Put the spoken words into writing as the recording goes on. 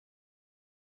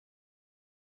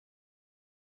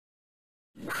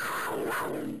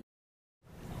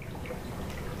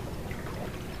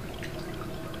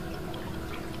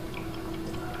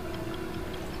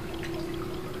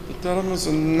The thalamus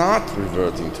are not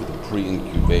reverting to the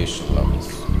pre-incubation levels.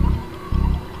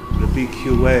 The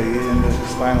BQA in the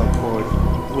spinal cord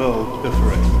will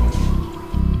bifurcate.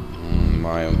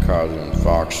 Myocardial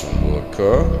infarction will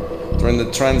occur during the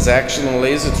transactional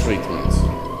laser treatment.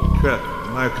 Correct.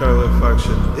 Myocardial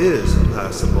infarction is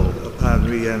possible upon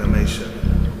reanimation.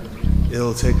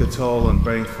 It'll take a toll on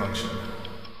brain function.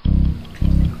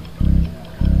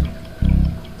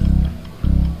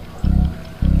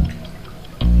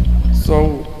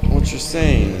 So, what you're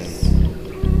saying is,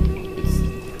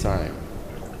 it's time.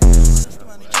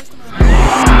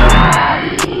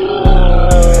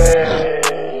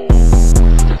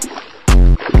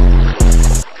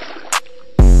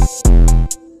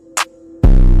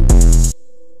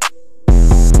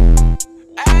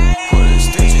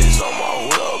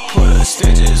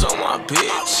 Stitches on my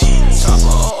bitch. Top of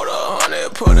hold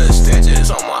 100, put the stitches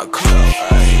on my clip.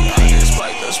 I just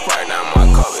like the Sprite, now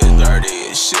my cup is dirty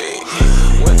as shit.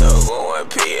 Went to go and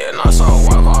pee and I saw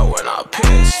work hard when I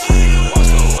pissed. Watch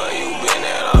the way you been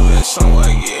at, I've been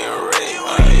somewhere getting ready.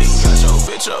 Got your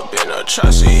bitch up in the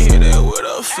trash, she hit it with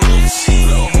a fist.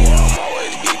 Little whore, I'm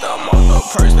always geeked, I'm off the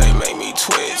purse, they make me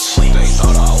twitch. They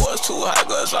thought I was too high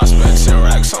cause I spent 10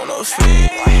 racks on the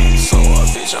fit. So a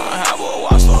bitch on have a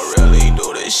watch, so really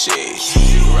do this shit.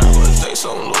 Rappers, they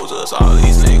some losers, all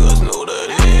these niggas new to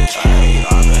this. Ay,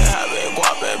 I been having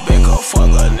guap and been could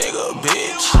fuck a nigga,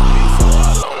 bitch. Before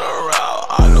I learned the route,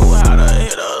 I knew how to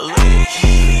hit a lick.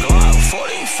 Glock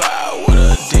 45 with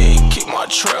a dick, keep my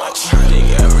truck. Think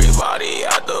everybody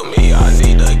after me, I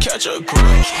need to catch a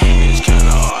grip. It's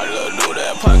kinda hard to do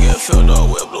that, pocket filled up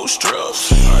with blue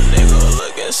strips. A nigga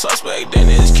looking suspect, then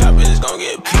his cap is gon'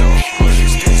 get peeled. Put the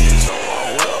stitches on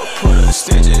my whip, put the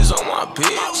stitches on my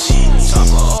bitch. Top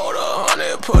of hold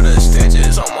 100, put the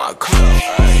stitches on my clip.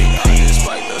 I just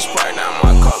like the Sprite, now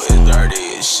my cup is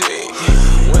dirty as shit.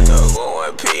 Went to go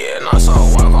and pee and I saw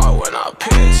work hard when I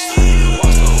pissed.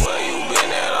 Watch the way you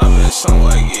been at, I've been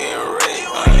somewhere getting ready.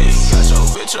 Got your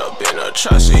bitch up in the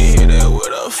trash, she hit it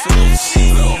with a fist.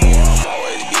 Little whore, I'm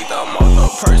always geeked, I'm off the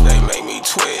purse, they make me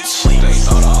twitch. They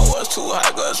thought I was too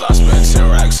high cause I spent 10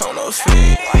 racks on the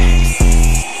fit.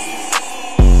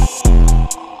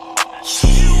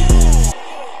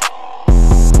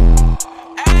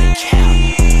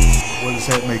 What does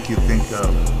that make you think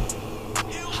of?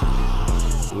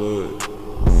 Blood.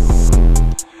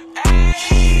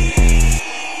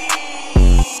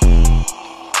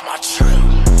 My trip.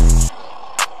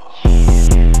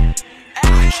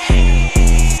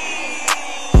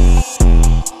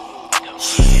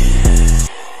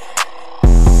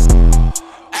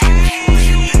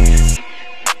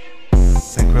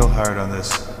 Think real hard on this.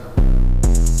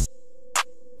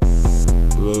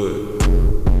 Blood.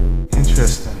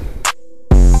 Interesting.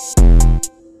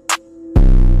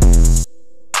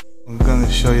 I'm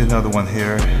gonna show you another one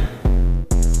here.